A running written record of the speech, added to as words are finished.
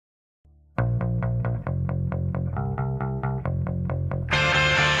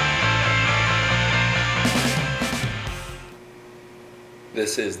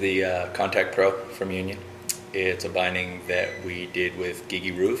This is the Contact Pro from Union. It's a binding that we did with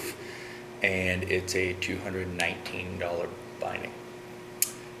GiGi roof, and it's a $219 binding.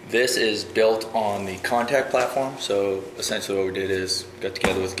 This is built on the Contact platform, so essentially what we did is got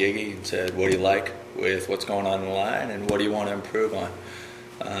together with GiGi and said, what do you like with what's going on in the line and what do you want to improve on?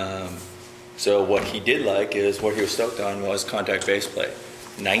 So what he did like is, what he was stoked on was Contact base plate.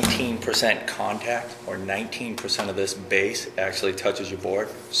 19% contact, or 19% of this base actually touches your board.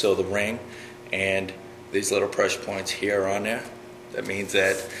 So the ring and these little pressure points here are on there. That means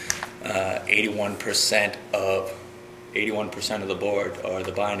that 81% of the board, or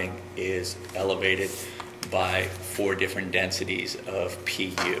the binding, is elevated by 4 different densities of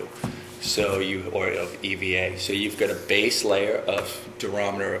PU. So of EVA. So you've got a base layer of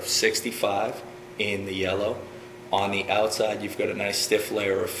durometer of 65 in the yellow. On the outside, you've got a nice stiff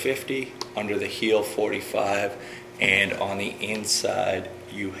layer of 50, under the heel 45, and on the inside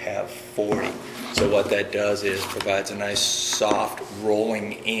you have 40. So what that does is provides a nice soft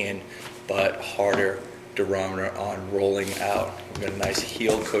rolling in, but harder durometer on rolling out. We've got a nice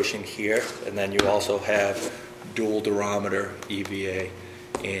heel cushion here, and then you also have dual durometer EVA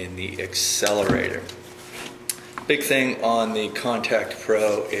in the accelerator. Big thing on the Contact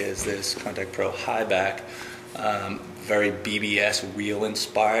Pro is this Contact Pro high back. Very BBS wheel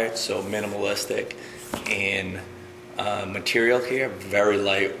inspired, so minimalistic in material here, very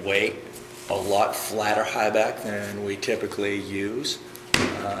lightweight, a lot flatter high back than we typically use,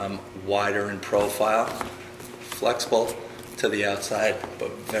 wider in profile, flexible to the outside,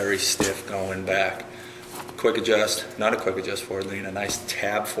 but very stiff going back. Quick adjust, not a quick adjust forward lean, a nice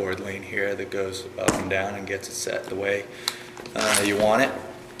tab forward lean here that goes up and down and gets it set the way you want it.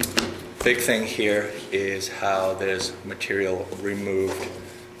 Big thing here is how there's material removed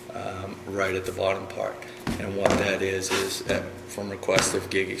right at the bottom part, and what that is from request of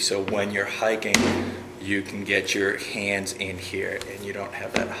GiGi. So when you're hiking, you can get your hands in here and you don't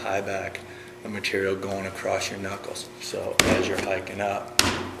have that high back of material going across your knuckles. So as you're hiking up,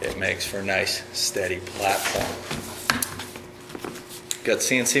 it makes for a nice steady platform. Got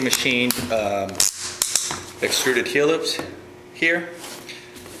CNC machined extruded heel loops here.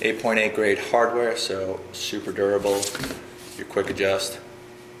 8.8 grade hardware, so super durable. Your quick adjust,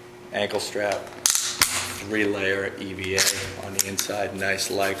 ankle strap, 3-layer EVA on the inside, nice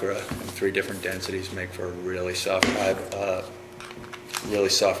lycra, and 3 different densities make for a really soft ankle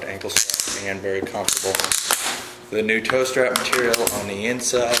strap and very comfortable. The new toe strap material on the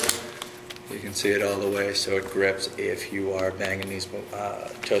inside, you can see it all the way, so it grips if you are banging these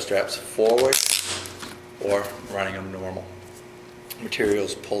toe straps forward or running them normal.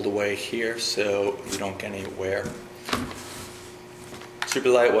 Materials pulled away here so you don't get any wear. Super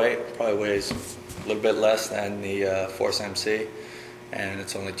lightweight, probably weighs a little bit less than the Force MC, and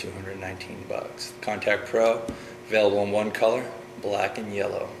it's only $219. Contact Pro, available in one color, black and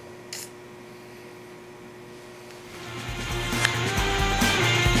yellow.